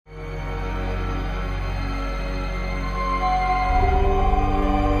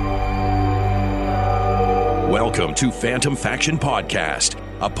Welcome to Phantom Faction Podcast,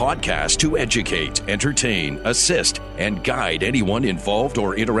 a podcast to educate, entertain, assist, and guide anyone involved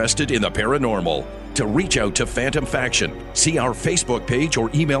or interested in the paranormal. To reach out to Phantom Faction, see our Facebook page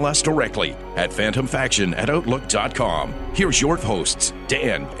or email us directly at phantomfaction@outlook.com. Here's your hosts,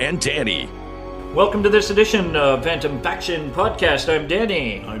 Dan and Danny. Welcome to this edition of Phantom Faction Podcast. I'm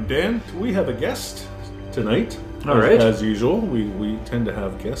Danny. I'm Dan. We have a guest tonight. All right. As usual, we tend to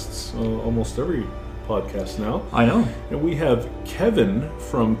have guests almost every podcast now. I know. And we have Kevin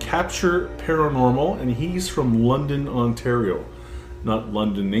from Capture Paranormal, and he's from London, Ontario. Not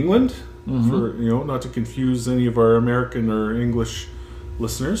London, England, for not to confuse any of our American or English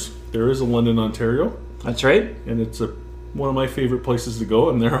listeners. There is a London, Ontario. That's right. And it's one of my favorite places to go.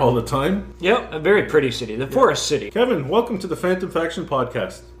 I'm there all the time. Yeah, a very pretty city, the Forest City. Kevin, welcome to the Phantom Faction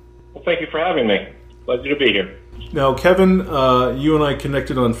Podcast. Well, thank you for having me. Pleasure to be here. Now, Kevin, you and I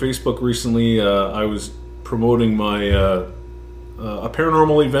connected on Facebook recently. I was promoting my a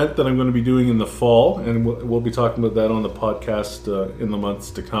paranormal event that I'm going to be doing in the fall, and we'll be talking about that on the podcast in the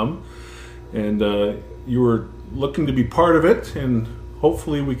months to come. And you were looking to be part of it, and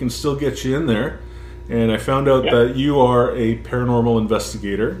hopefully we can still get you in there. And I found out that you are a paranormal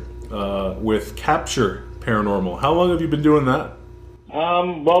investigator with Capture Paranormal. How long have you been doing that?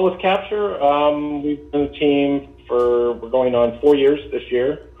 Well, with Capture, we've been a team we're going on 4 years this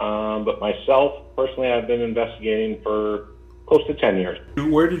year. But myself, personally, I've been investigating for close to 10 years.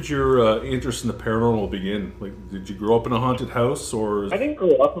 Where did your interest in the paranormal begin? Like, did you grow up in a haunted house, or? I didn't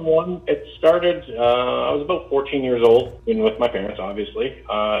grow up in one. It started, I was about 14 years old, been with my parents, obviously,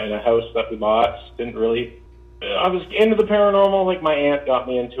 in a house that we bought. I was into the paranormal, like my aunt got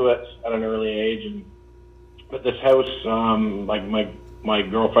me into it at an early age, but this house, like my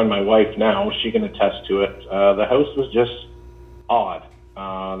girlfriend, my wife now, she can attest to it. The house was just odd.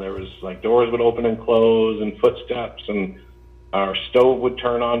 There was like doors would open and close and footsteps, and our stove would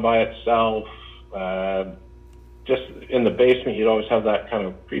turn on by itself. Just in the basement, you'd always have that kind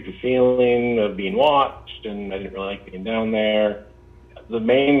of creepy feeling of being watched, and I didn't really like being down there. The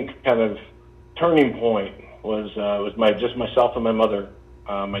main kind of turning point was myself and my mother.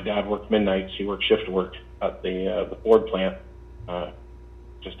 My dad worked midnights. He worked shift work at the Ford plant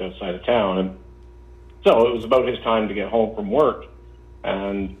just outside of town, and so it was about his time to get home from work.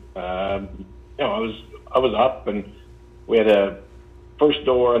 And I was up, and we had a first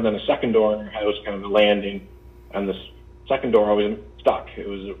door and then a second door in our house, kind of a landing, and the second door always stuck. It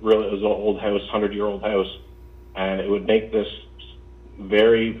was an old house, 100-year-old house, and it would make this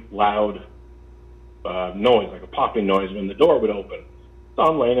very loud noise, like a popping noise when the door would open. So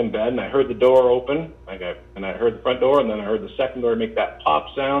I'm laying in bed, and I heard the door open, and I heard the front door, and then I heard the second door make that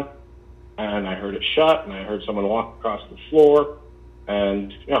pop sound, and I heard it shut, and I heard someone walk across the floor,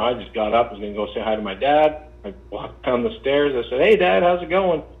 and I just got up, was going to go say hi to my dad. I walked down the stairs. I said, "Hey, Dad, how's it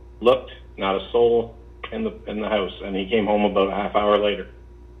going?" Looked, not a soul in the house, and he came home about a half hour later,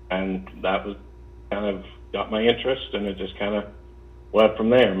 and that was kind of got my interest, and it just kind of went from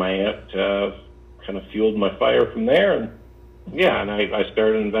there. My aunt kind of fueled my fire from there, and I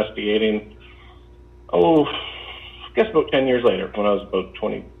started investigating. I guess about 10 years later, when I was about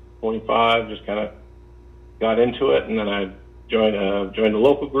 20, 25, just kind of got into it, and then I joined a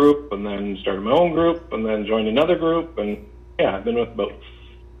local group, and then started my own group, and then joined another group, and I've been with about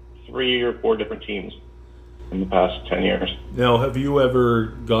 3 or 4 different teams in the past 10 years. Now, have you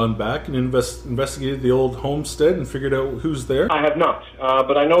ever gone back and investigated the old homestead and figured out who's there? I have not,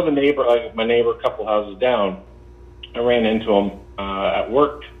 but I know my neighbor a couple houses down. I ran into him at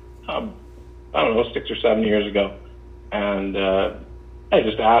work, I don't know, 6 or 7 years ago, and I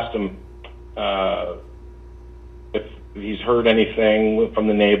just asked him if he's heard anything from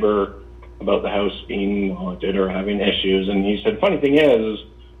the neighbor about the house being haunted or having issues, and he said, funny thing is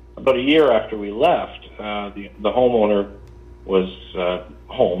about a year after we left, the homeowner was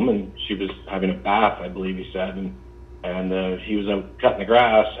home, and she was having a bath, I believe he said, and he was out cutting the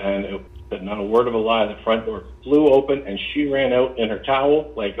grass, and not a word of a lie, the front door flew open, and she ran out in her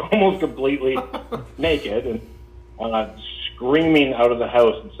towel, like almost completely naked, and screaming out of the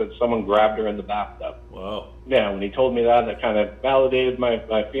house, and said someone grabbed her in the bathtub. Wow. Yeah, when he told me that kind of validated my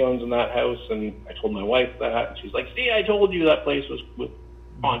feelings in that house, and I told my wife that, and she's like, see, I told you that place was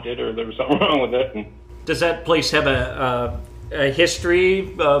haunted, or there was something wrong with it. And does that place have a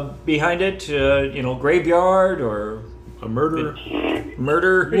history behind it? Graveyard or a murder?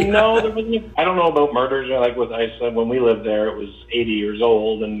 Murder? No, there wasn't. I don't know about murders. Like what I said, when we lived there, it was 80 years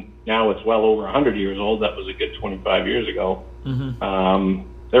old, and now it's well over 100 years old. That was a good 25 years ago. Mm-hmm.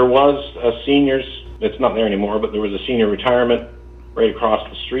 There was a seniors. It's not there anymore, but there was a senior retirement right across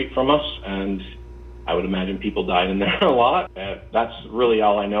the street from us, and I would imagine people died in there a lot. That's really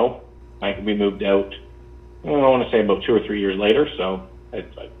all I know. We moved out, I want to say about 2 or 3 years later, so I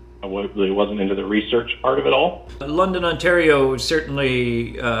really wasn't into the research part of it all. London, Ontario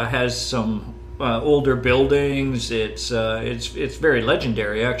certainly has some older buildings. It's very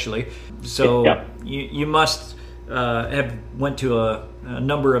legendary, actually. So yeah. you must have went to a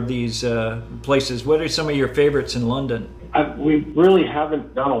number of these places. What are some of your favorites in London? We really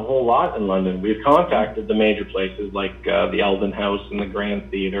haven't done a whole lot in London. We've contacted the major places like the Eldon House and the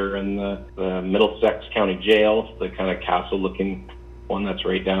Grand Theatre and the Middlesex County Jail, the kind of castle-looking one that's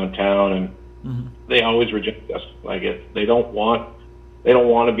right downtown, and they always reject us. They don't want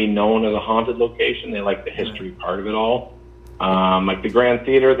to be known as a haunted location. They like the history part of it all. Like the Grand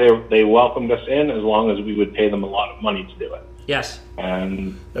Theatre, they welcomed us in as long as we would pay them a lot of money to do it. Yes,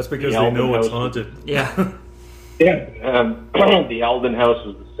 and that's because they know it's haunted. Yeah. Yeah, the Eldon House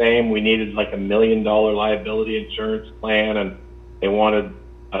was the same. We needed like $1 million liability insurance plan, and they wanted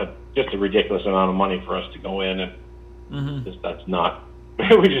just a ridiculous amount of money for us to go in, and that's not.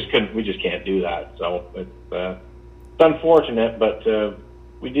 we just can't do that. So it's unfortunate, but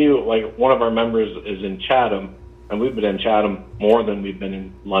we do. Like one of our members is in Chatham, and we've been in Chatham more than we've been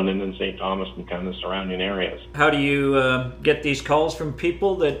in London and St. Thomas and kind of the surrounding areas. How do you get these calls from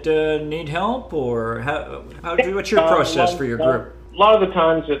people that need help, or what's your process for your group? A lot of the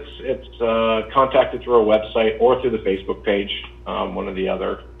times it's contacted through our website or through the Facebook page, one or the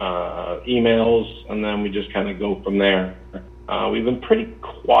other, emails, and then we just kind of go from there. We've been pretty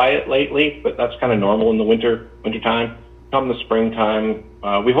quiet lately, but that's kind of normal in the winter time. Come the springtime,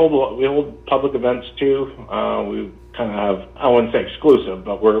 we hold public events too. We kind of have, I wouldn't say exclusive,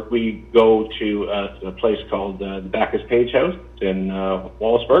 but we go to a place called the Bacchus Page House in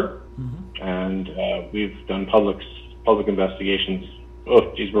Wallaceburg, and we've done public investigations.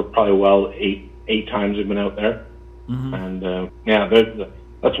 Oh, geez, we're probably eight times we've been out there, and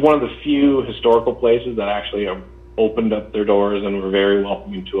that's one of the few historical places that actually have opened up their doors and were very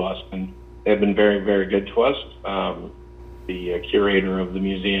welcoming to us, and they've been very, very good to us. The curator of the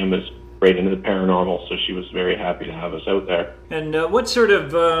museum is right into the paranormal, so she was very happy to have us out there. And what sort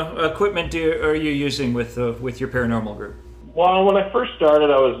of equipment are you using with your paranormal group? Well, when I first started,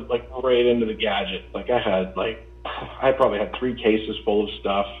 I was like right into the gadget. I probably had 3 cases full of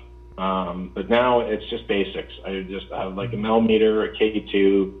stuff, but now it's just basics. I just have like a Melmeter, a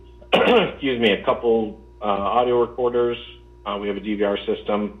KT2, excuse me, a couple audio recorders. We have a DVR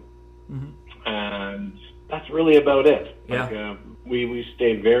system, and that's really about it. Yeah. We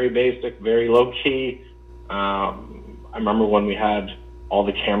stayed very basic, very low key. I remember when we had all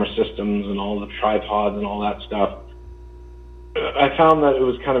the camera systems and all the tripods and all that stuff. I found that it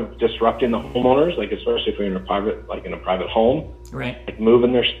was kind of disrupting the homeowners, like especially if you're in a private home, right? Like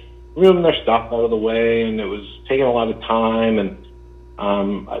moving their stuff out of the way, and it was taking a lot of time. And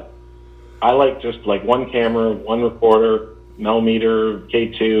I like just like one camera, one recorder, Melmeter,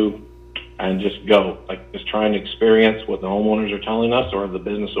 K2. And just go, like just trying to experience what the homeowners are telling us or the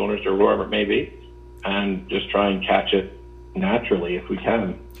business owners or whoever it may be, and just try and catch it naturally if we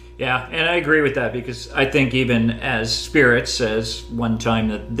can. Yeah, and I agree with that, because I think even as spirits, as one time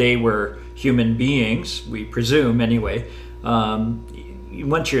that they were human beings, we presume anyway,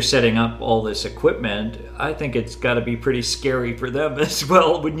 once you're setting up all this equipment, I think it's got to be pretty scary for them as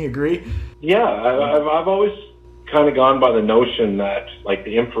well, wouldn't you agree? Yeah, I've always kind of gone by the notion that like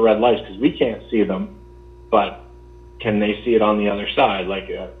the infrared lights, because we can't see them, but can they see it on the other side? Like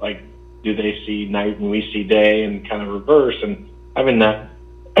do they see night and we see day, and kind of reverse? And having that,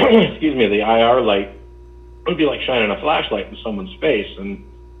 excuse me, the IR light would be like shining a flashlight in someone's face. And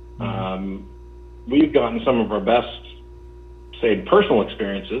we've gotten some of our best, say, personal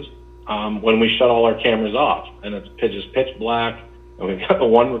experiences when we shut all our cameras off and it's just pitch black, and we've got the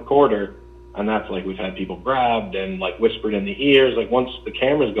one recorder. And that's like we've had people grabbed and like whispered in the ears. Like once the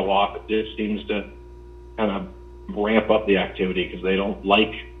cameras go off, it just seems to kind of ramp up the activity because they don't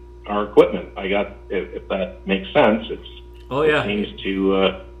like our equipment. If that makes sense, it seems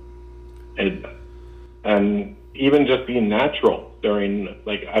to, and even just being natural during,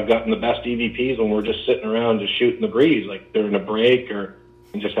 like I've gotten the best EVPs when we're just sitting around just shooting the breeze, like during a break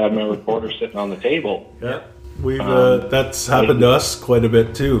and just have my recorder sitting on the table. Yeah. We've that's happened to us quite a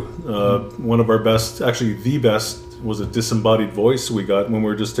bit too. One of our best, actually the best, was a disembodied voice we got when we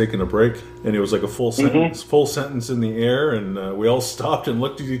were just taking a break, and it was like a full sentence in the air, and we all stopped and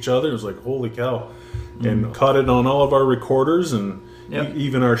looked at each other. It was like, holy cow, and caught it on all of our recorders, and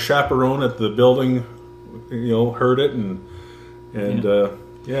even our chaperone at the building, heard it, and it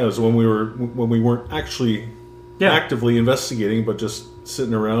was when we weren't actually actively investigating, but just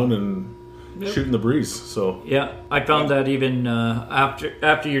sitting around and shooting the breeze. So yeah, I found that even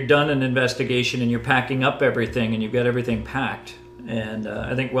after you're done an investigation and you're packing up everything and you've got everything packed, and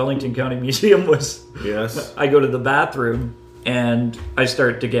I think Wellington County Museum was. Yes. I go to the bathroom and I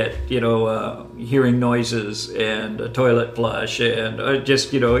start to get hearing noises and a toilet flush, and I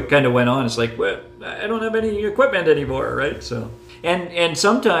just it kind of went on. It's like, well, I don't have any equipment anymore, right? So and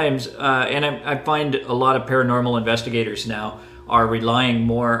sometimes I find a lot of paranormal investigators now are relying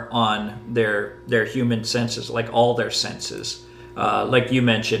more on their human senses, like all their senses. Like you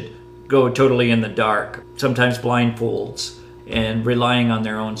mentioned, go totally in the dark, sometimes blindfolds, and relying on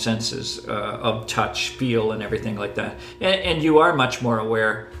their own senses of touch, feel, and everything like that. And you are much more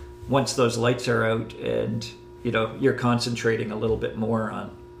aware once those lights are out, and you're concentrating a little bit more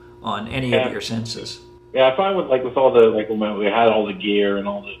on any of your senses. Yeah, I find with all the when we had all the gear and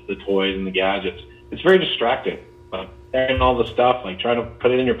all the toys and the gadgets, it's very distracting. Carrying all the stuff, like trying to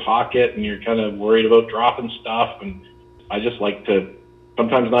put it in your pocket, and you're kind of worried about dropping stuff. And I just like to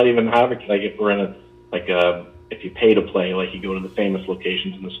sometimes not even have it. Like if we're in if you pay to play, like you go to the famous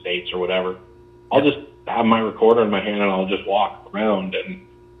locations in the States or whatever, I'll just have my recorder in my hand and I'll just walk around and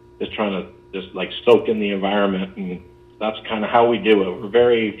just trying to just like soak in the environment. And that's kind of how we do it. We're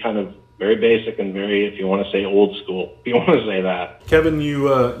very basic and very, if you want to say, old school, if you want to say that. Kevin,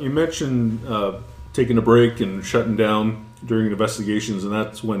 you mentioned taking a break and shutting down during investigations, and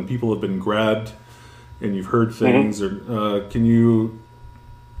that's when people have been grabbed and you've heard things. Mm-hmm. Or can you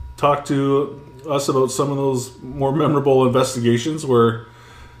talk to us about some of those more memorable investigations where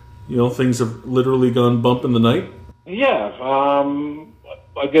things have literally gone bump in the night? Yeah,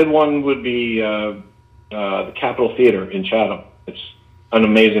 a good one would be the Capitol Theater in Chatham. It's an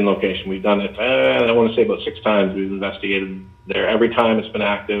amazing location. We've done it, I want to say about 6 times we've investigated there. Every time it's been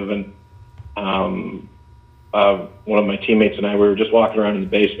active, and one of my teammates and I, we were just walking around in the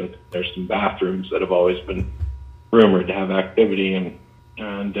basement. There's some bathrooms that have always been rumored to have activity, and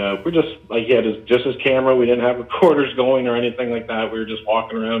we're just like, he had just his camera. We didn't have recorders going or anything like that. We were just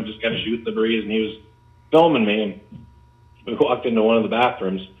walking around, just kind of shooting the breeze, and he was filming me. And we walked into one of the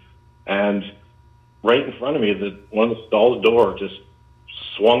bathrooms, and right in front of me, one of the stall's door just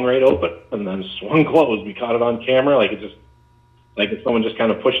swung right open and then swung closed. We caught it on camera, like if someone just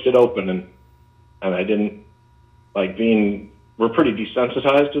kind of pushed it open, and I didn't we're pretty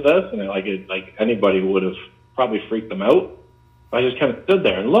desensitized to this, and like anybody would have probably freaked them out. I just kind of stood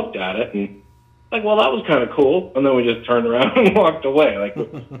there and looked at it, and well, that was kind of cool. And then we just turned around and walked away. Like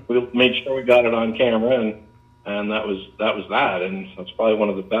we made sure we got it on camera, and that was that. And that's probably one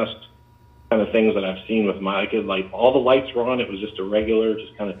of the best kind of things that I've seen with my kid. Like all the lights were on. It was just a regular,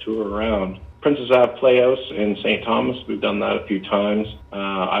 just kind of tour around. Princess Ave Playhouse in St. Thomas. We've done that a few times.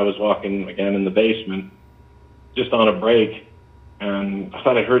 I was walking again in the basement, just on a break, and I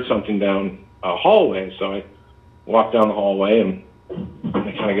thought I heard something down a hallway. So I walked down the hallway, and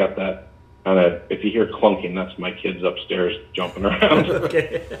I kind of got that kind of, if you hear clunking, that's my kids upstairs jumping around.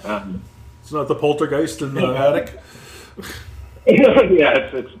 Okay. It's not the poltergeist in the attic? Yeah,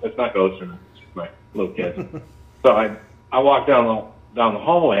 it's not ghosts, it's my little kid. So I walked down the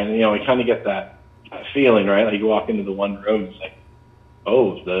hallway, and you kind of get that feeling, right? Like you walk into the one room, it's like,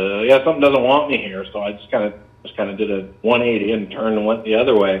 something doesn't want me here. So I just kind of did a 180 and turned and went the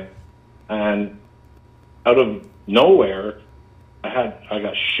other way, and out of nowhere, I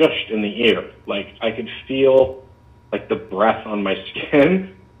got shushed in the ear. Like I could feel like the breath on my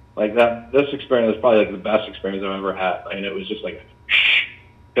skin. Like that. This experience is probably like the best experience I've ever had. And it was just like,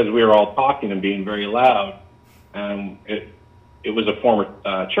 because we were all talking and being very loud, and it was a former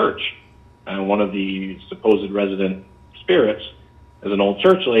church, and one of the supposed resident spirits is an old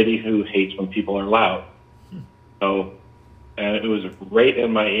church lady who hates when people are loud. So, and it was right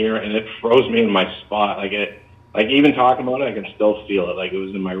in my ear, and it froze me in my spot. Like even talking about it, I can still feel it. Like it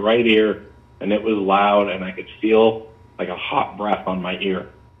was in my right ear, and it was loud, and I could feel like a hot breath on my ear.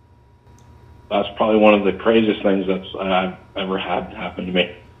 That's probably one of the craziest things I've ever had happen to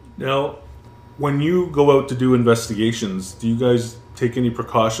me. Now, when you go out to do investigations, do you guys take any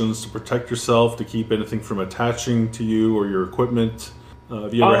precautions to protect yourself, to keep anything from attaching to you or your equipment?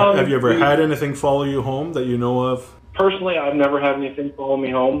 Have you ever had anything follow you home that you know of? Personally, I've never had anything follow me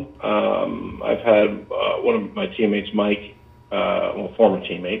home. I've had one of my teammates, Mike, former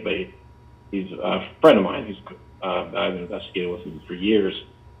teammate, but he's a friend of mine. I've investigated with him for years.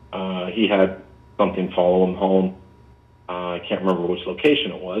 He had something follow him home. I can't remember which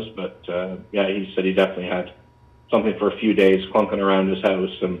location it was, but he said he definitely had something for a few days clunking around his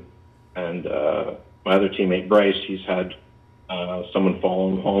house. And my other teammate, Bryce, he's had someone follow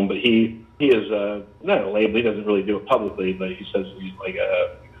him home, but he is not a label. He doesn't really do it publicly, but he says he's like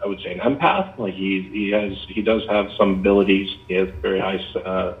a I would say, an empath. Like he does have some abilities. He has very high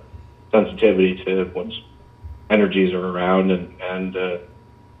sensitivity to when energies are around, and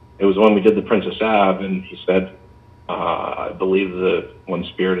it was when we did the Princess Ave, and he said, I believe the one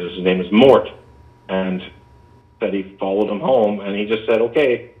spirit his name is Mort, and that he followed him home, and he just said,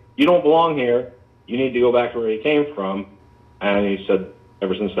 okay, you don't belong here. You need to go back to where you came from. And he said,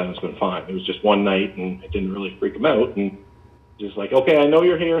 ever since then, it's been fine. It was just one night, and it didn't really freak him out. And just like, okay, I know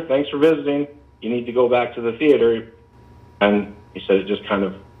you're here. Thanks for visiting. You need to go back to the theater. And he said it just kind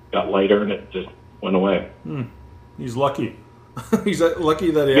of got lighter, and it just went away. He's lucky. He's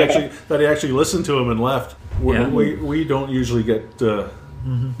lucky that he actually listened to him and left. We don't usually get to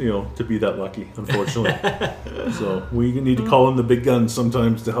be that lucky, unfortunately. So we need to call in the big guns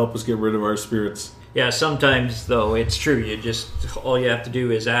sometimes to help us get rid of our spirits. Yeah, sometimes though it's true. All you have to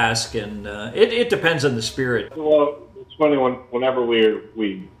do is ask, and it depends on the spirit. Well, it's funny whenever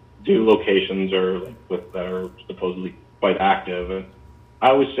we do locations or like with that are supposedly quite active, and I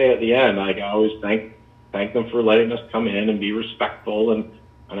always say at the end, like I always thank them for letting us come in and be respectful, and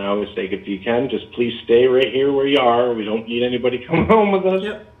I always say, if you can, just please stay right here where you are. We don't need anybody coming home with us.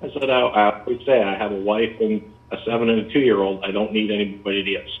 Yep. I said, I always say, I have a wife and a 7 and a 2-year-old. I don't need anybody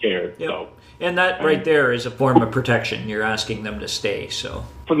to get scared. Yep. So, and that right there is a form of protection. You're asking them to stay. So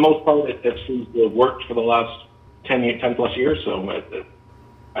for the most part, it seems to have worked for the last 10 plus years. So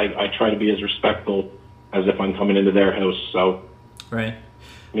I try to be as respectful as if I'm coming into their house. So right.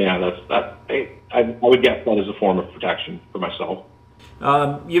 Yeah, I would guess that is a form of protection for myself.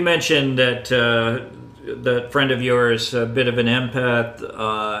 You mentioned that the friend of yours, a bit of an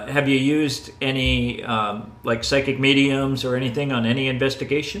empath. Have you used any like psychic mediums or anything on any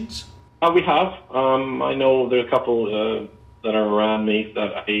investigations? We have. I know there are a couple that are around me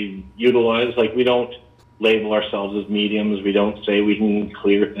that I utilize. Like, we don't label ourselves as mediums. We don't say we can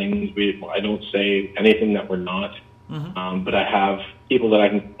clear things. I don't say anything that we're not. Mm-hmm. But I have people that I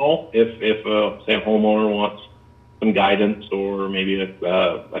can call if say a homeowner wants some guidance or maybe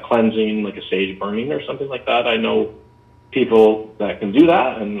a cleansing, like a sage burning or something like that. I know people that can do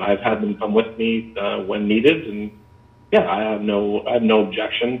that, and I've had them come with me when needed. And yeah, I have no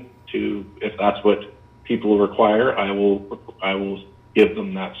objection to, if that's what people require, I will give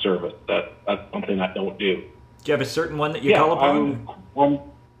them that service. That's something I don't do. Do you have a certain one that you call upon?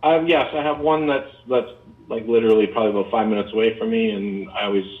 Yes, I have one that's like literally probably about 5 minutes away from me, and I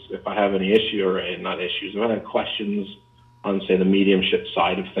always, if I have any issue or not issues, if I have questions on, say, the mediumship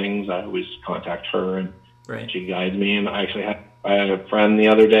side of things, I always contact her, and she guides me. And I had a friend the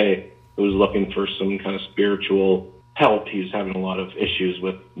other day who was looking for some kind of spiritual help. He was having a lot of issues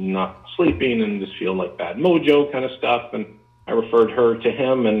with not sleeping and just feel like bad mojo kind of stuff, and I referred her to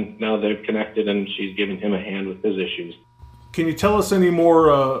him, and now they've connected, and she's giving him a hand with his issues. Can you tell us any more,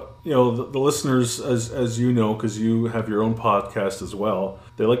 the listeners, as you know, because you have your own podcast as well,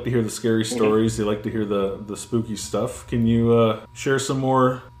 they like to hear the scary stories, they like to hear the spooky stuff. Can you share some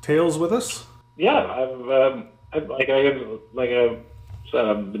more tales with us? Yeah, I've said,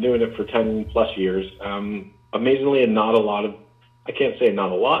 I've been doing it for 10 plus years. Amazingly, and not a lot of, I can't say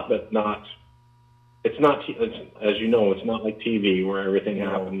not a lot, but as you know, it's not like TV where everything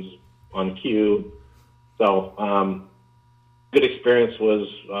happens on cue. So, good experience was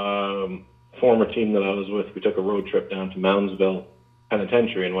former team that I was with. We took a road trip down to Moundsville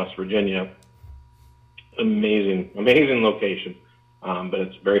Penitentiary in West Virginia. Amazing location, but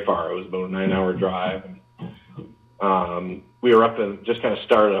it's very far. It was about a 9-hour drive. We were just kind of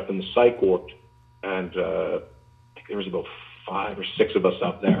started up in the psych ward, and I think there was about 5 or 6 of us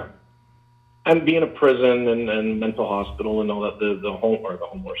up there. And being a prison and mental hospital and all that, the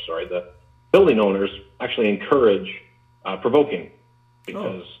building owners actually encourage provoking,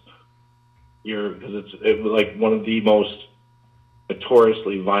 because it was like one of the most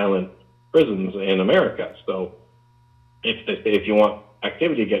notoriously violent prisons in America. So if you want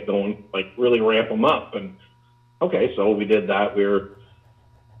activity to get going, like really ramp them up. And okay, so we did that. We were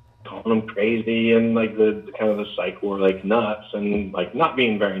calling them crazy and like the kind of the psych ward like nuts and like not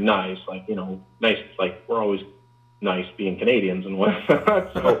being very nice, like, nice, like we're always nice being Canadians and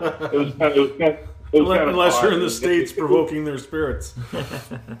whatnot. So it was kind of unless you're in the States provoking their spirits. Yeah,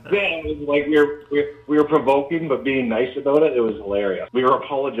 it was like we were provoking, but being nice about it. It was hilarious. We were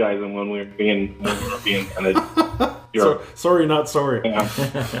apologizing when we were being kind of. Sorry, not sorry.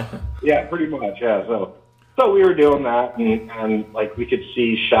 Yeah, pretty much. Yeah, so we were doing that, and like we could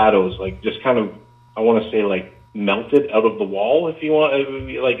see shadows, like just kind of, I want to say like melted out of the wall, if you want.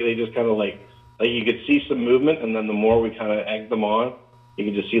 Like they just kind of like you could see some movement, and then the more we kind of egged them on, you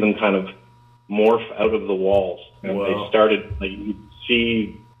could just see them kind of morph out of the walls. And they started, like, you could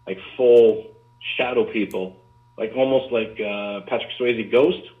see like full shadow people, like almost like Patrick Swayze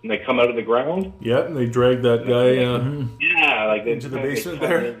Ghost when they come out of the ground. Yeah, and they drag that guy Yeah, like into the basement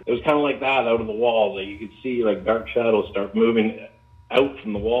there. It was kind of like that out of the walls. Like you could see like dark shadows start moving out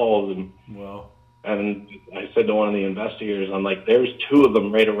from the walls, and Wow. and I said to one of the investigators, I'm like, there's two of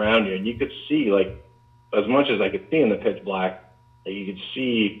them right around you, and you could see like as much as I could see in the pitch black, like, you could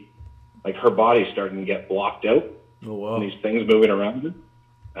see like her body starting to get blocked out. Oh wow. And these things moving around her,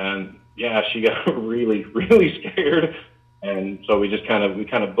 and yeah, she got really, really scared, and so we kind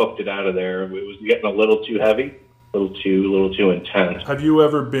of booked it out of there. It was getting a little too heavy, a little too intense. Have you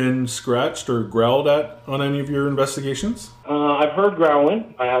ever been scratched or growled at on any of your investigations? I've heard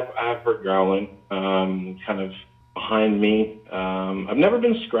growling. I have heard growling, kind of behind me. I've never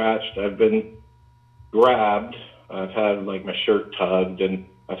been scratched. I've been grabbed. I've had like my shirt tugged, and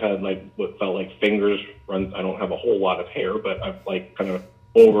I've had like what felt like fingers run. I don't have a whole lot of hair, but I've like kind of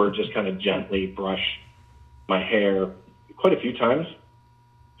just kind of gently brushed my hair quite a few times.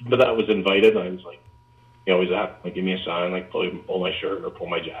 But that was invited. I was like, you always have to like give me a sign, like pull my shirt or pull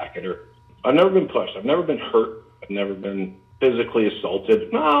my jacket. Or I've never been pushed. I've never been hurt. I've never been physically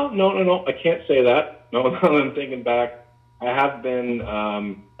assaulted. No. I can't say that. No, now that I'm thinking back, I have been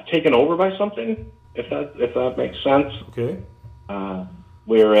taken over by something. If that makes sense. Okay.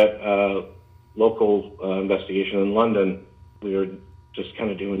 We were at a local investigation in London. We were just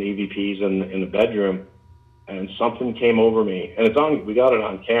kind of doing EVPs in the bedroom, and something came over me. And it's on. We got it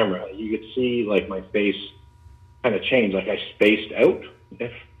on camera. You could see like my face kind of change. Like I spaced out,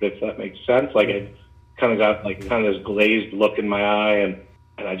 if that makes sense. Like I kind of got like kind of this glazed look in my eye, and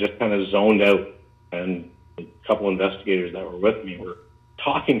I just kind of zoned out. And a couple investigators that were with me were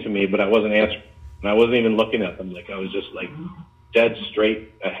talking to me, but I wasn't answering, and I wasn't even looking at them. Like I was just like dead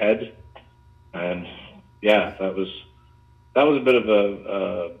straight ahead. And yeah, that was a bit of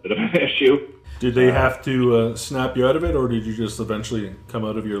an issue. Did they have to snap you out of it, or did you just eventually come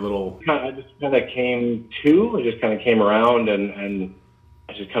out of your little... I just kind of came to. I just kind of came around, and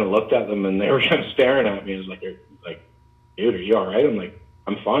I just kind of looked at them, and they were kind of staring at me. I was like, dude, are you all right? I'm like,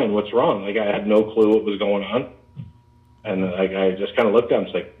 I'm fine. What's wrong? Like, I had no clue what was going on. And like, I just kind of looked at them.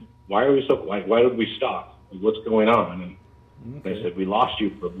 It's like, why why did we stop? Like, what's going on? And they said, we lost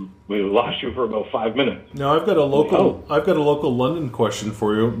you for about 5 minutes. Now I've got a local London question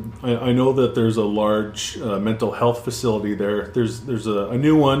for you. I know that there's a large mental health facility there. There's a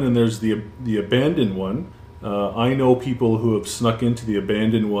new one, and there's the abandoned one. I know people who have snuck into the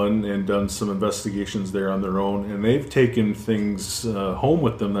abandoned one and done some investigations there on their own, and they've taken things home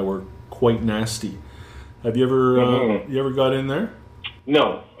with them that were quite nasty. Have you ever got in there?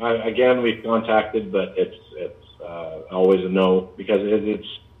 No. We've contacted, but it's always a no, because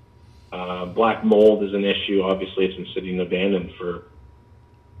it's black mold is an issue. Obviously, it's been sitting abandoned for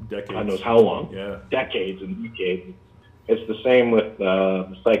decades. God knows how long. Yeah, decades and decades. It's the same with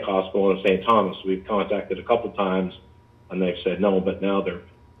the psych hospital in St. Thomas. We've contacted a couple times, and they've said no. But now they're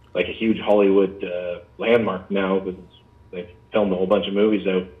like a huge Hollywood landmark now, because they've filmed a whole bunch of movies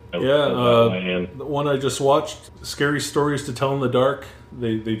out. The one I just watched, Scary Stories to Tell in the Dark.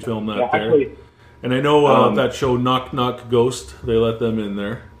 They filmed that there. Actually, and I know that show Knock Knock Ghost, they let them in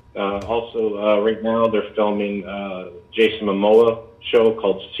there. Also, right now they're filming Jason Momoa show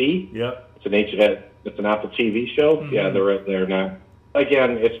called C. Yeah. It's an Apple TV show. Mm-hmm. Yeah, they're right there now.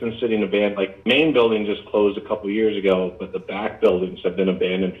 Again, it's been sitting abandoned. Like, main building just closed a couple years ago, but the back buildings have been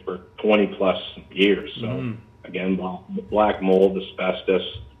abandoned for 20 plus years. So again, black mold, asbestos.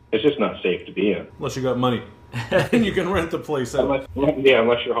 It's just not safe to be in. Unless you got money. And you can rent the place out.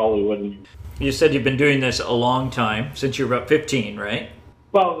 Unless you're Hollywood. You said you've been doing this a long time, since you were about 15, right?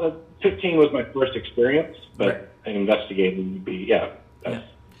 Well, 15 was my first experience, but investigating would be,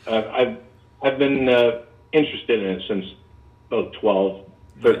 I've been interested in it since about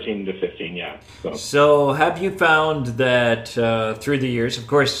 13 to 15, yeah. So have you found that through the years, of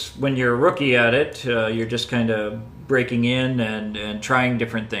course, when you're a rookie at it, you're just kind of breaking in and trying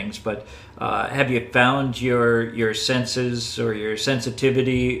different things, but have you found your senses or your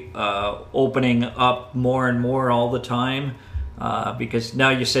sensitivity opening up more and more all the time? Because now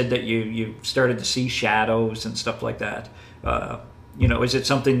you said that you started to see shadows and stuff like that. Is it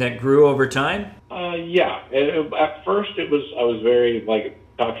something that grew over time? Yeah. At first, I was very like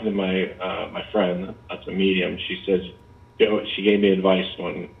talking to my friend. That's a medium. She says, she gave me advice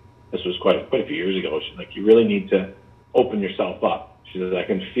when this was quite a few years ago. She's like, you really need to open yourself up. She says, I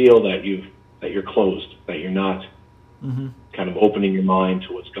can feel that you're closed, that you're not kind of opening your mind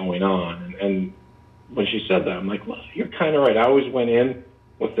to what's going on. And when she said that, I'm like, well, you're kind of right. I always went in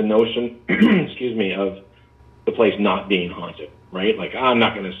with the notion, excuse me, of the place not being haunted. right? Like, I'm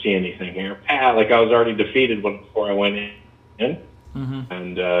not going to see anything here. Like I was already defeated before I went in.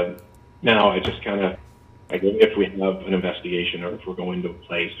 And now I just kind of, like, if we have an investigation or if we're going to a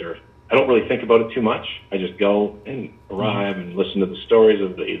place, or I don't really think about it too much. I just go and arrive and listen to the stories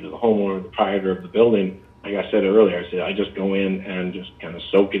of either the homeowner or the proprietor of the building. Like I said earlier, I just go in and just kind of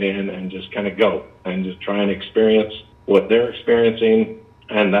soak it in and just kind of go and just try and experience what they're experiencing.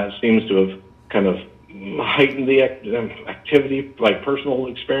 And that seems to have kind of heightened the activity, like personal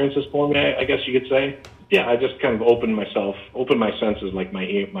experiences for me, I guess you could say. Yeah, I just kind of opened my senses, like my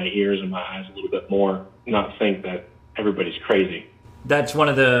ears and my eyes a little bit more, not think that everybody's crazy. That's one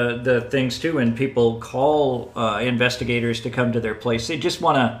of the things too, when people call investigators to come to their place, they just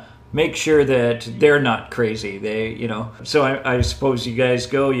want to make sure that they're not crazy. So I suppose you guys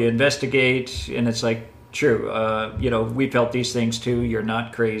go, you investigate, and it's like, true, we felt these things too, you're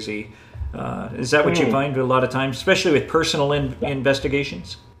not crazy. Is that what you find a lot of times, especially with personal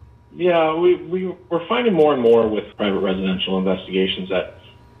investigations? Yeah, we're finding more and more with private residential investigations that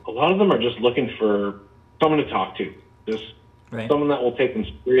a lot of them are just looking for someone to talk to, just someone that will take them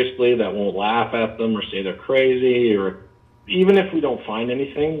seriously, that won't laugh at them or say they're crazy, or even if we don't find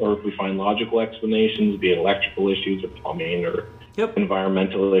anything, or if we find logical explanations, be it electrical issues or plumbing or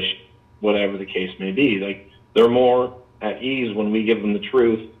environmental issues, whatever the case may be. Like, they're more at ease when we give them the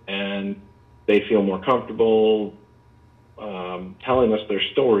truth, and they feel more comfortable telling us their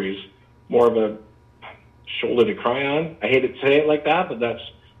stories, more of a shoulder to cry on. I hate to say it like that, but that's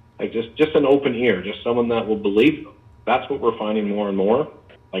like just an open ear, just someone that will believe them. That's what we're finding more and more.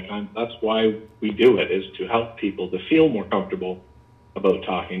 That's why we do it, is to help people to feel more comfortable about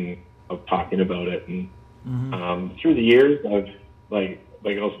talking about it. And through the years,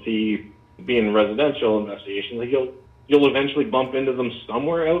 I'll see, being in residential investigations, like you'll eventually bump into them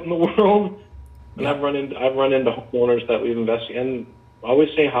somewhere out in the world. And I've run into homeowners that we've investigated, and always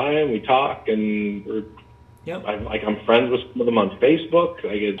say hi, and we talk, and I'm friends with some of them on Facebook.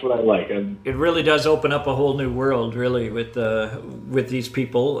 Like, it's what I like. It really does open up a whole new world, really, with these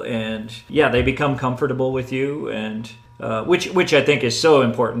people, and they become comfortable with you, and which I think is so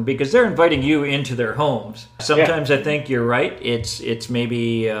important, because they're inviting you into their homes. Sometimes I think you're right. It's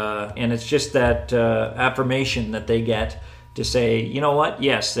maybe and it's just that affirmation that they get to say, you know what?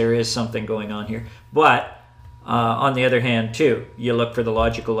 Yes, there is something going on here, but. On the other hand, too, you look for the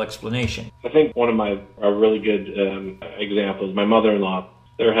logical explanation. I think one of my really good examples, my mother-in-law,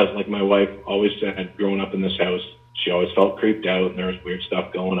 their house, like my wife always said, growing up in this house, she always felt creeped out and there was weird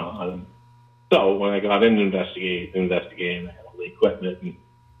stuff going on. So when I got into investigating, I had all the equipment and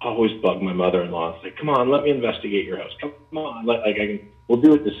I always bugged my mother-in-law. It's like, come on, let me investigate your house. Come on, we'll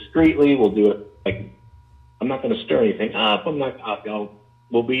do it discreetly. We'll do it I'm not going to stir anything up.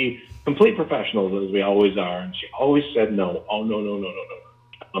 We'll be complete professionals, as we always are. And she always said no. Oh, no.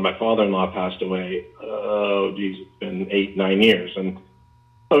 My father-in-law passed away, it's been 8-9 years. And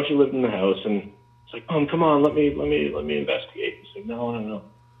so she lived in the house, and it's like, come on, let me investigate. She's like, no.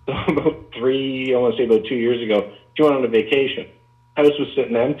 So about 2 years ago, she went on a vacation. House was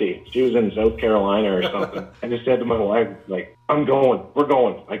sitting empty. She was in South Carolina or something. I just said to my wife, like, we're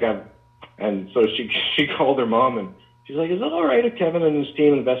going. And so she called her mom, and she's like, is it all right if Kevin and his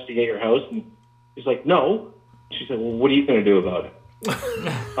team investigate your house? And he's like, no. She said, well, what are you going to do about it?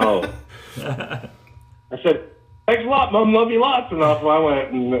 Oh. I said, thanks a lot, Mom. Love you lots. And off I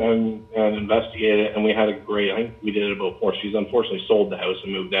went and investigated it. And we had I think we did it about 4. She's unfortunately sold the house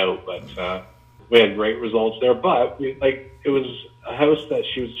and moved out. But we had great results there. But it was a house that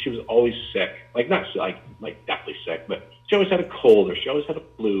she was always sick. Not deathly sick, but she always had a cold, or she always had a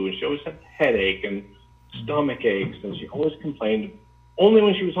flu, and she always had a headache and stomach aches, and she always complained only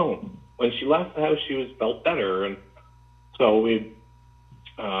when she was home. When she left the house, she felt better. And so we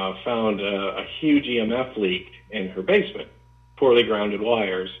found a huge EMF leak in her basement, poorly grounded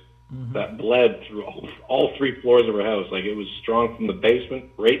wires that bled through all 3 floors of her house. Like, it was strong from the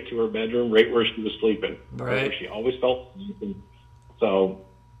basement right to her bedroom, right where she was sleeping, right where she always felt sleeping. So,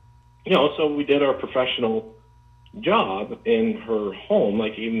 so we did our professional job in her home,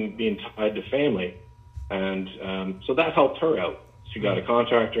 like even being tied to family. And so that helped her out. She got a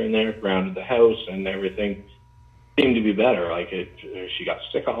contractor in there, grounded the house, and everything seemed to be better. She got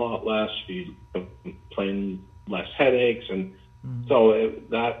sick a lot less. She complained less headaches, and so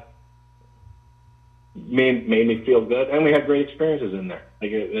that made me feel good. And we had great experiences in there.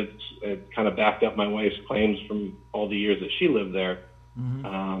 It kind of backed up my wife's claims from all the years that she lived there.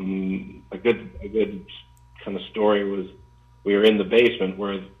 A good kind of story was, we were in the basement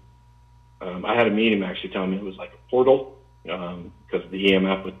where I had a medium actually tell me it was like a portal, because the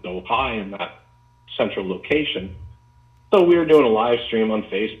EMF was so high in that central location. So we were doing a live stream on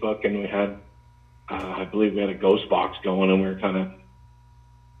Facebook, and we had, I believe we had a ghost box going, and we were kind of,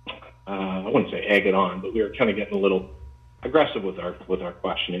 I wouldn't say egg it on, but we were kind of getting a little aggressive with our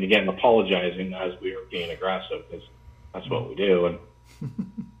question, and again, apologizing as we were being aggressive, because that's what we do. And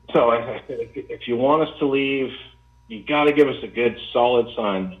so I said, if you want us to leave, you got to give us a good, solid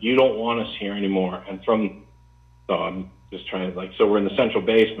sign. You don't want us here anymore. And so I'm just trying to, so we're in the central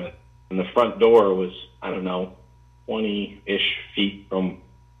basement, and the front door was, I don't know, 20-ish feet from,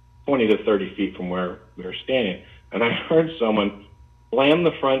 20 to 30 feet from where we were standing. And I heard someone slam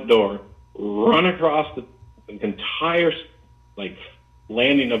the front door, run across the entire,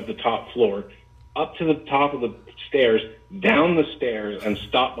 landing of the top floor, up to the top of the stairs, down the stairs, and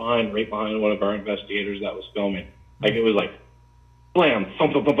stop right behind one of our investigators that was filming. It was blam,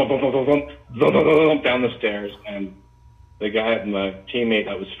 thump, thump, thump, thump, thump, thump, thump, thump, thump, down the stairs, and the guy, my teammate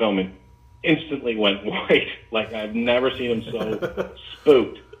that was filming, instantly went white. I've never seen him so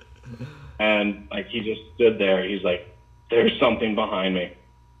spooked. And he just stood there. He's like, "There's something behind me."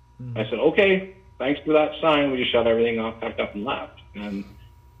 I said, "Okay, thanks for that sign." We just shut everything off, packed up, and left. And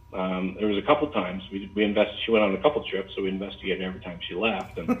there was a couple times she went on a couple trips, so we investigated every time she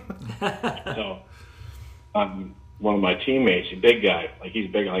left. And so one of my teammates, a big guy,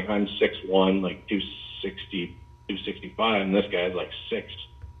 he's big, I'm 6'1", 260, 265, and this guy's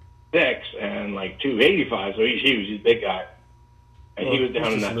 6'6" and 285, so he's huge. He's a big guy, and he was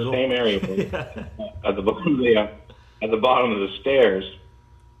down in that same area at the bottom of the stairs,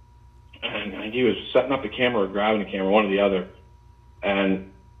 and he was setting up the camera or grabbing the camera, one or the other,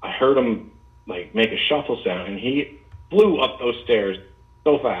 and I heard him make a shuffle sound, and he flew up those stairs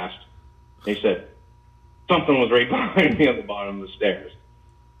so fast. He said something was right behind me at the bottom of the stairs,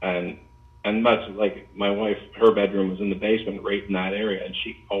 and that's my wife. Her bedroom was in the basement, right in that area, and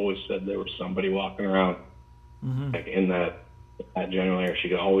she always said there was somebody walking around, in that general area. She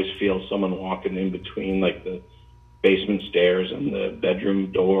could always feel someone walking in between the basement stairs and the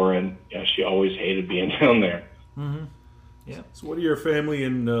bedroom door, and she always hated being down there. Mm-hmm. Yeah. So, what do your family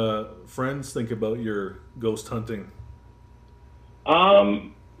and friends think about your ghost hunting?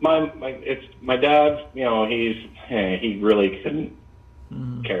 My dad. He really couldn't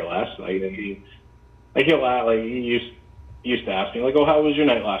care less. He used to ask me "Oh, how was your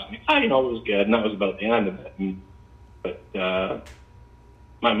night last night?" It was good, and that was about the end of it. But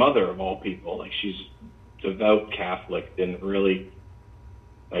my mother, of all people, she's devout Catholic, didn't really.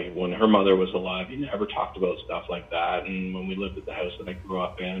 When her mother was alive, he never talked about stuff like that. And when we lived at the house that I grew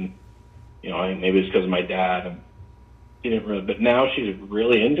up in, maybe it's because of my dad, and he didn't really. But now she's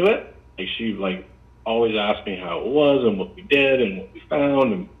really into it. She always asked me how it was and what we did and what we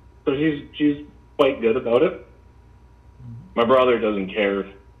found, and so she's quite good about it. My brother doesn't care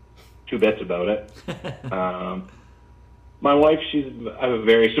two bits about it. My wife, I have a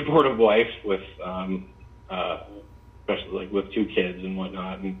very supportive wife with. Especially with two kids and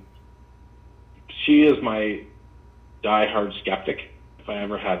whatnot, and she is my diehard skeptic. If I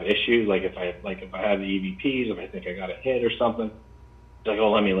ever have issues, if I have the EVPs, if I think I got a hit or something, she's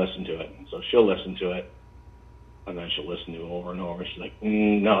 "Oh, let me listen to it." And so she'll listen to it, and then she'll listen to it over and over. She's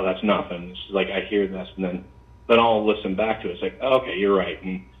 "No, that's nothing." She's "I hear this," and then I'll listen back to it. It's "Okay, you're right."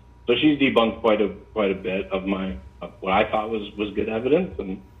 And so she's debunked quite a bit of what I thought was good evidence,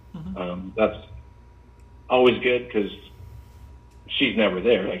 and that's always good because she's never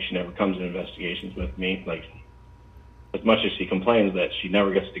there. She never comes in investigations with me. As much as she complains that she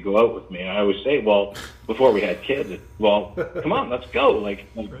never gets to go out with me, I always say, well, before we had kids, come on, let's go.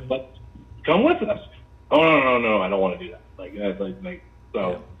 Let's come with us. Oh, no, I don't want to do that.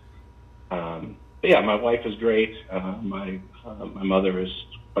 So. But yeah, my wife is great. My mother is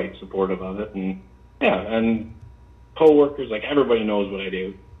quite supportive of it, and coworkers, everybody knows what I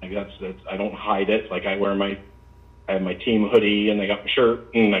do. That's I don't hide it. I have my team hoodie, and I got my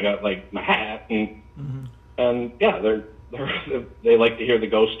shirt, and I got my hat, and yeah, they like to hear the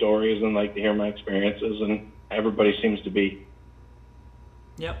ghost stories and like to hear my experiences, and everybody seems to be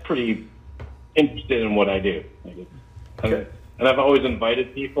pretty interested in what I do. And I've always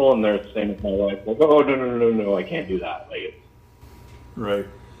invited people, and they're the same as my wife. "Oh, no, I can't do that." Right.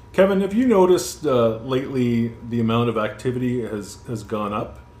 Kevin, have you noticed lately the amount of activity has gone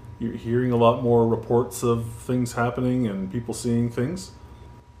up? You're hearing a lot more reports of things happening and people seeing things?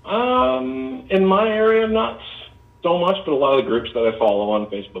 In my area, not so much, but a lot of the groups that I follow on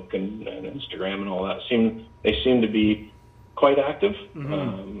Facebook and Instagram and all that seem to be quite active.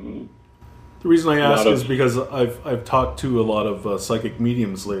 The reason I ask is because I've talked to a lot of psychic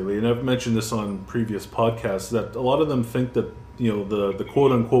mediums lately, and I've mentioned this on previous podcasts, that a lot of them think that the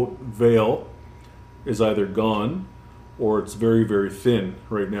quote unquote veil is either gone, or it's very, very thin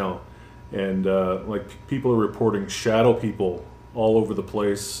right now. And like people are reporting shadow people all over the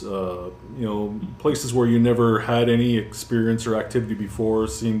place. Places where you never had any experience or activity before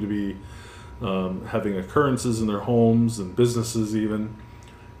seem to be having occurrences in their homes and businesses even.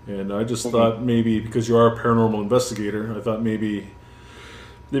 And I just thought maybe, because you are a paranormal investigator, I thought maybe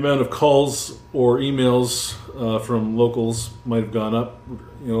the amount of calls or emails from locals might have gone up,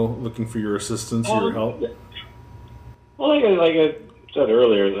 looking for your assistance or your help. Well, like I said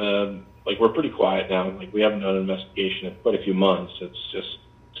earlier, we're pretty quiet now. Like, we haven't done an investigation in quite a few months. It's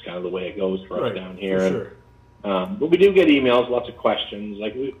kind of the way it goes for us down here. Sure. But we do get emails, lots of questions.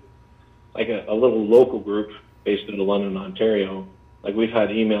 Like a little local group based in London, Ontario. Like, we've had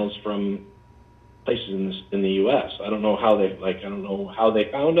emails from places in the U.S. I don't know how they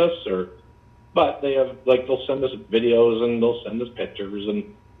found us, but they have, they'll send us videos and they'll send us pictures,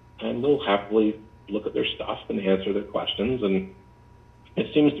 and they'll happily look at their stuff and answer their questions. And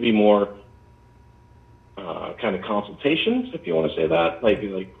it seems to be more kind of consultations, if you want to say that. Like,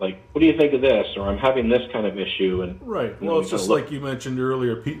 what do you think of this? Or I'm having this kind of issue. And right. Well, it's just like you mentioned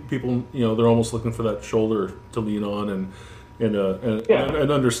earlier. People, they're almost looking for that shoulder to lean on and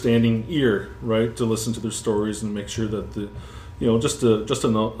an understanding ear, right, to listen to their stories and make sure that just to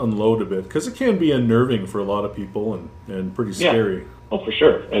unload a bit, because it can be unnerving for a lot of people and pretty scary. Yeah. Oh, for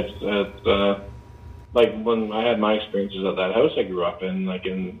sure. It's like when I had my experiences at that house I grew up in,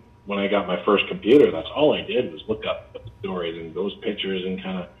 when I got my first computer, that's all I did was look up stories and those pictures and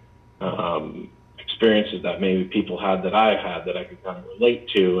kind of experiences that maybe people had that I had that I could kind of relate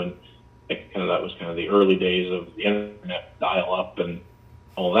to. And that was kind of the early days of the internet, dial-up and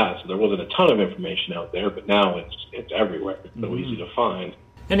all that. So there wasn't a ton of information out there, but now it's everywhere. It's so easy to find.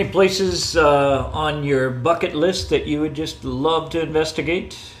 Any places on your bucket list that you would just love to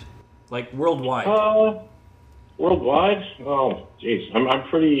investigate, like worldwide? Worldwide? Oh, geez, I'm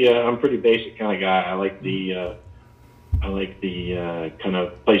pretty basic kind of guy. I like the kind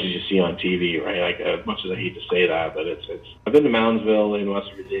of places you see on TV, right? Like, as much as I hate to say that, but it's. I've been to Moundsville in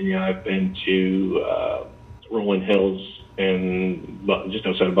West Virginia. I've been to Rolling Hills just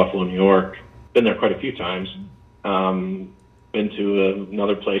outside of Buffalo, New York. Been there quite a few times. Been to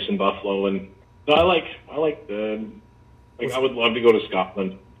another place in Buffalo, and so I would love to go to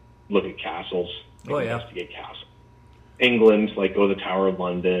Scotland, look at castles, investigate castles. England, go to the Tower of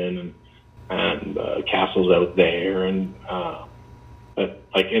London and castles out there, and but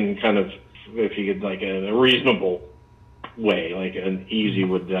in kind of, if you could, in a reasonable way, an easy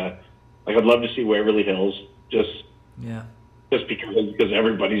would, I'd love to see Waverly Hills, just because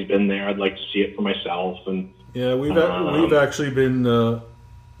everybody's been there. I'd like to see it for myself. And we've actually been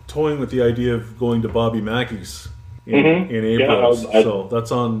toying with the idea of going to Bobby Mackey's in April, so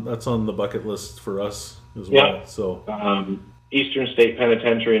that's on the bucket list for us as well. Yeah. So Eastern State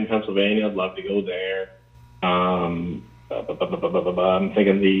Penitentiary in Pennsylvania, I'd love to go there. I'm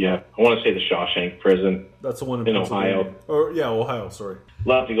thinking I want to say the Shawshank Prison. That's the one in Ohio. Ohio, sorry.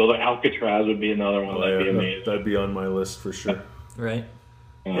 Love to go there. Alcatraz would be another one. That'd be amazing. That'd be on my list for sure. Right.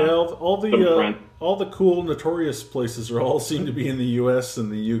 All the cool, notorious places all seem to be in the U.S.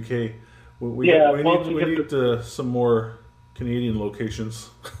 and the U.K. We need some more Canadian locations.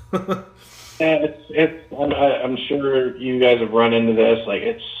 I'm sure you guys have run into this.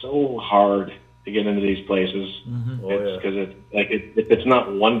 It's so hard to get into these places. Mm-hmm. Because if it's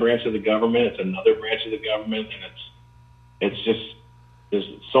not one branch of the government, it's another branch of the government, and it's just, there's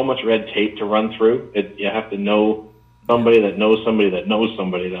so much red tape to run through. You have to know somebody that knows somebody that knows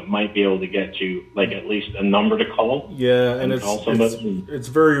somebody that might be able to get you at least a number to call. Yeah, and it's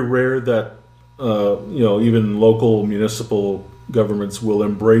very rare that even local municipal governments will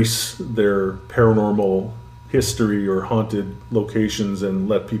embrace their paranormal history or haunted locations and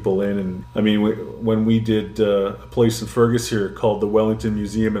let people in. And I mean, when we did a place in Fergus here called the Wellington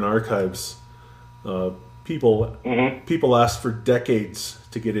Museum and Archives, people asked for decades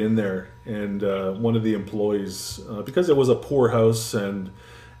to get in there, and one of the employees, because it was a poorhouse and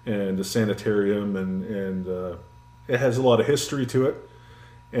a sanitarium and it has a lot of history to it,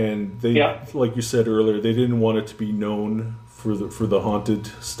 and they, like you said earlier, they didn't want it to be known for the haunted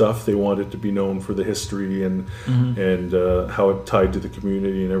stuff. They wanted it to be known for the history and how it tied to the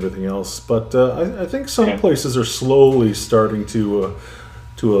community and everything else. But I think some places are slowly starting to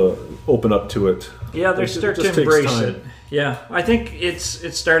open up to it. Yeah, they're starting to embrace it. Yeah, I think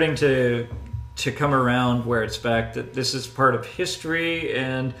it's starting to come around where it's fact that this is part of history,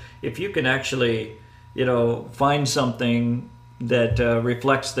 and if you can actually, find something that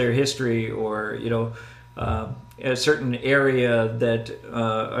reflects their history, or a certain area that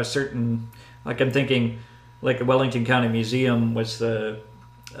a certain, I'm thinking like Wellington County Museum was the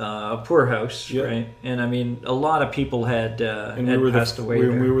poorhouse, Yeah. right? And I mean, a lot of people had passed away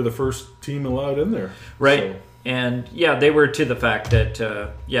there. We were the first team allowed in there. Right. So, And yeah, they were to the fact that,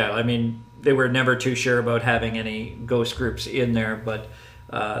 I mean, they were never too sure about having any ghost groups in there, but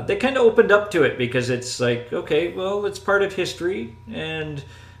they kind of opened up to it because it's like, okay, well, it's part of history, and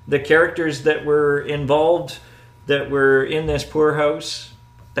the characters that were involved, that were in this poorhouse,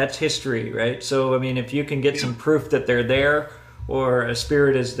 that's history, right? So, I mean, if you can get some proof that they're there or a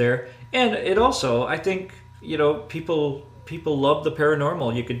spirit is there, and it also, I think, you know, people love the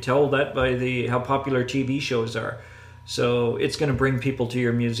paranormal. You can tell that by how popular TV shows are. So it's going to bring people to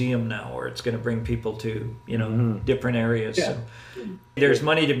your museum now, or it's going to bring people to, you know, different areas. Yeah. So there's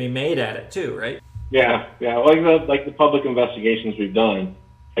money to be made at it too, right? Yeah. Like the public investigations we've done,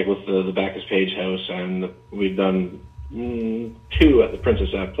 like with the Bacchus Page House, and we've done 2 at the Princess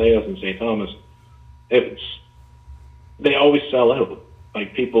Ave Playhouse in St. Thomas. They always sell out.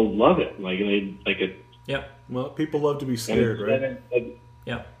 Like, people love it. Like it. Yeah. well, people love to be scared, right?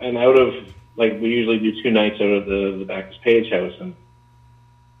 Yeah. And out of, like, we usually do 2 nights out of the Bacchus Page House,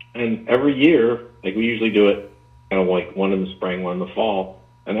 and every year, like, we usually do it kind of like one in the spring, one in the fall,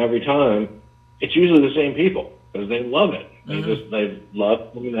 and every time it's usually the same people because they love it. They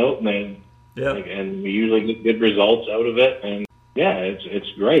love coming out, and and we usually get good results out of it, and yeah,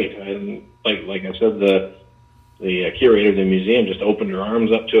 it's great. And like I said, the curator of the museum just opened her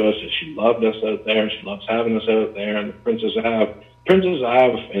arms up to us, and she loved us out there, and she loves having us out there. And the Princess Ave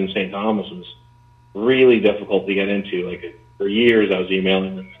in St. Thomas was really difficult to get into. Like, for years I was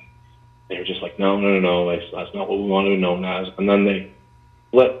emailing them, and they were just like, no, that's not what we want to be known as. And then they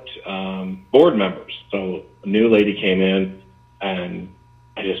flipped board members. So a new lady came in, and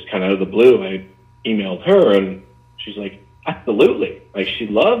I just kind of out of the blue, I emailed her, and she's like, absolutely. Like, she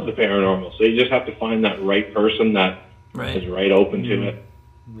loves the paranormal. So you just have to find that right person that is right open to it.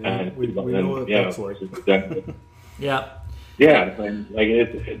 Yeah, and we know what that's like. Yeah. Yeah, and like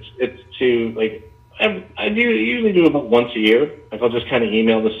it's to, like, I usually do about once a year. Like, I'll just kind of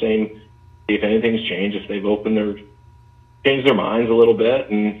email the same, see if anything's changed, if they've changed their minds a little bit,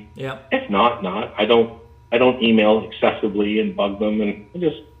 and if not. I don't email excessively and bug them, and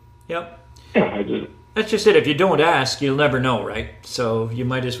That's just it. If you don't ask, you'll never know, right? So you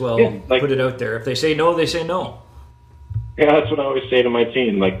might as well put it out there. If they say no, they say no. Yeah, that's what I always say to my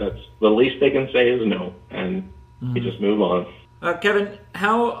team. Like, that's the least they can say is no, and you just move on. Kevin,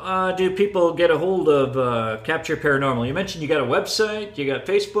 how do people get a hold of Capture Paranormal? You mentioned you got a website, you got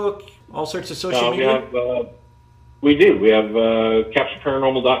Facebook, all sorts of social media? We do. We have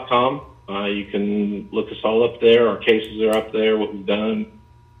CaptureParanormal.com. You can look us all up there. Our cases are up there, what we've done.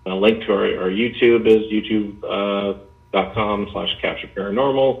 A link to our YouTube is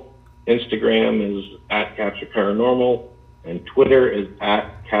youtube.com/CaptureParanormal. Instagram is @CaptureParanormal. And Twitter is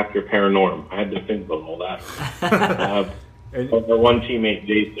 @CaptureParanorm. I had to think about all that. Our one teammate,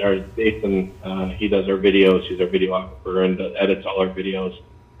 Jason, he does our videos. He's our videographer and edits all our videos.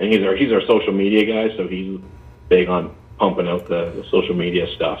 And he's our social media guy, so he's big on pumping out the social media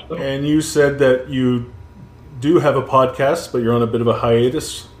stuff. So. And you said that you do have a podcast, but you're on a bit of a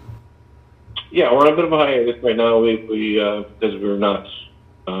hiatus. Yeah, we're on a bit of a hiatus right now. We because we're not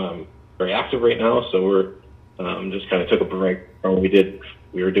very active right now, so we're just kind of took a break from what we did.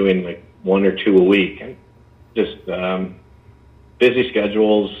 We were doing like 1 or 2 a week, and just busy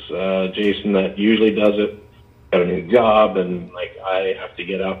schedules. Jason, that usually does it, got a new job, and like I have to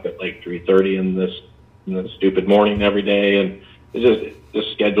get up at like 3:30 in this stupid morning every day, and it's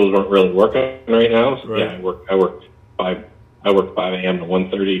just schedules weren't really working right now. So, right. Yeah, I work 5 a.m. to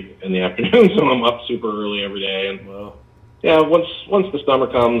 1:30 in the afternoon, so I'm up super early every day. And yeah, once the summer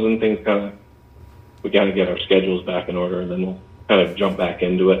comes and things we got to get our schedules back in order, and then we'll kind of jump back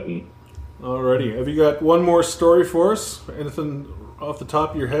into it. And alrighty, have you got one more story for us? Anything off the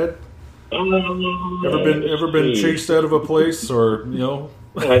top of your head? Ever been chased out of a place, or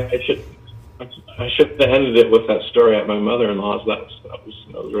I should have ended it with that story at my mother-in-law's. That was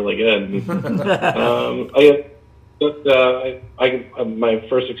really good. My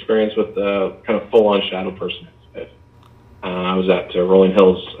first experience with kind of full-on shadow person. I was at Rolling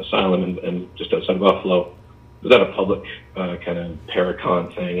Hills Asylum and just outside of Buffalo. It was at a public kind of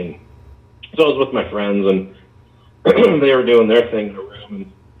Paracon thing, and so I was with my friends, and they were doing their thing in the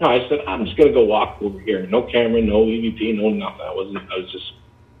room. And I said, I'm just gonna go walk over here. No camera, no EVP, no nothing.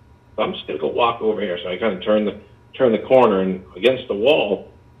 I'm just gonna go walk over here. So I kind of turned the corner, and against the wall,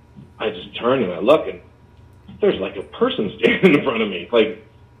 I just turned and I look, and there's like a person standing in front of me, but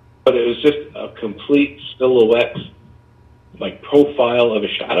it was just a complete silhouette, like profile of a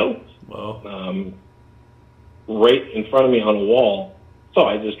shadow. Wow. right in front of me on a wall. So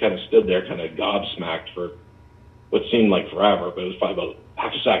I just kind of stood there, kind of gobsmacked for what seemed like forever, but it was probably about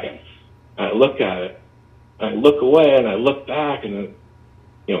half a second. And I look at it, and I look away, and I look back, and then,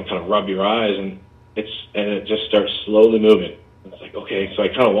 kind of rub your eyes, and it just starts slowly moving. And it's like, okay, so I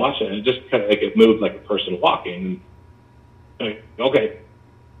kind of watch it, and it just kind of like it moved like a person walking. And like, okay,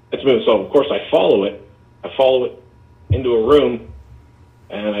 it's moving. So of course I follow it. I follow it into a room,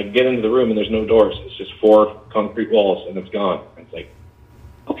 and I get into the room, and there's no doors. It's just 4 concrete walls, and it's gone. And it's like,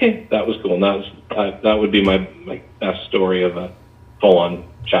 okay, that was cool. And that would be my best story of a full-on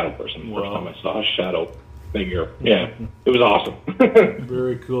shadow person. Wow. First time I saw a shadow figure. Yeah, it was awesome.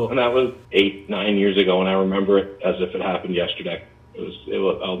 Very cool. And that was 8-9 years ago, and I remember it as if it happened yesterday.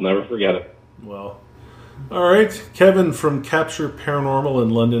 I'll never forget it. Wow. All right, Kevin from Capture Paranormal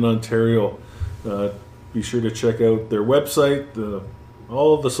in London, Ontario. Be sure to check out their website,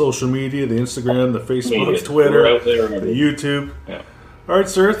 all of the social media, the Instagram, the Facebook, Twitter, the YouTube. Yeah. All right,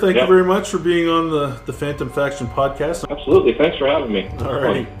 sir. Thank you very much for being on the Phantom Faction podcast. Absolutely. Thanks for having me. All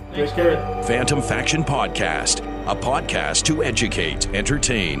right. Take care. Phantom Faction Podcast, a podcast to educate,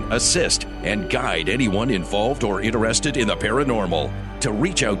 entertain, assist, and guide anyone involved or interested in the paranormal. To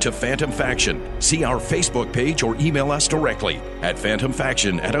reach out to Phantom Faction, see our Facebook page or email us directly at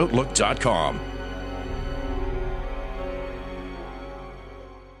phantomfaction@outlook.com.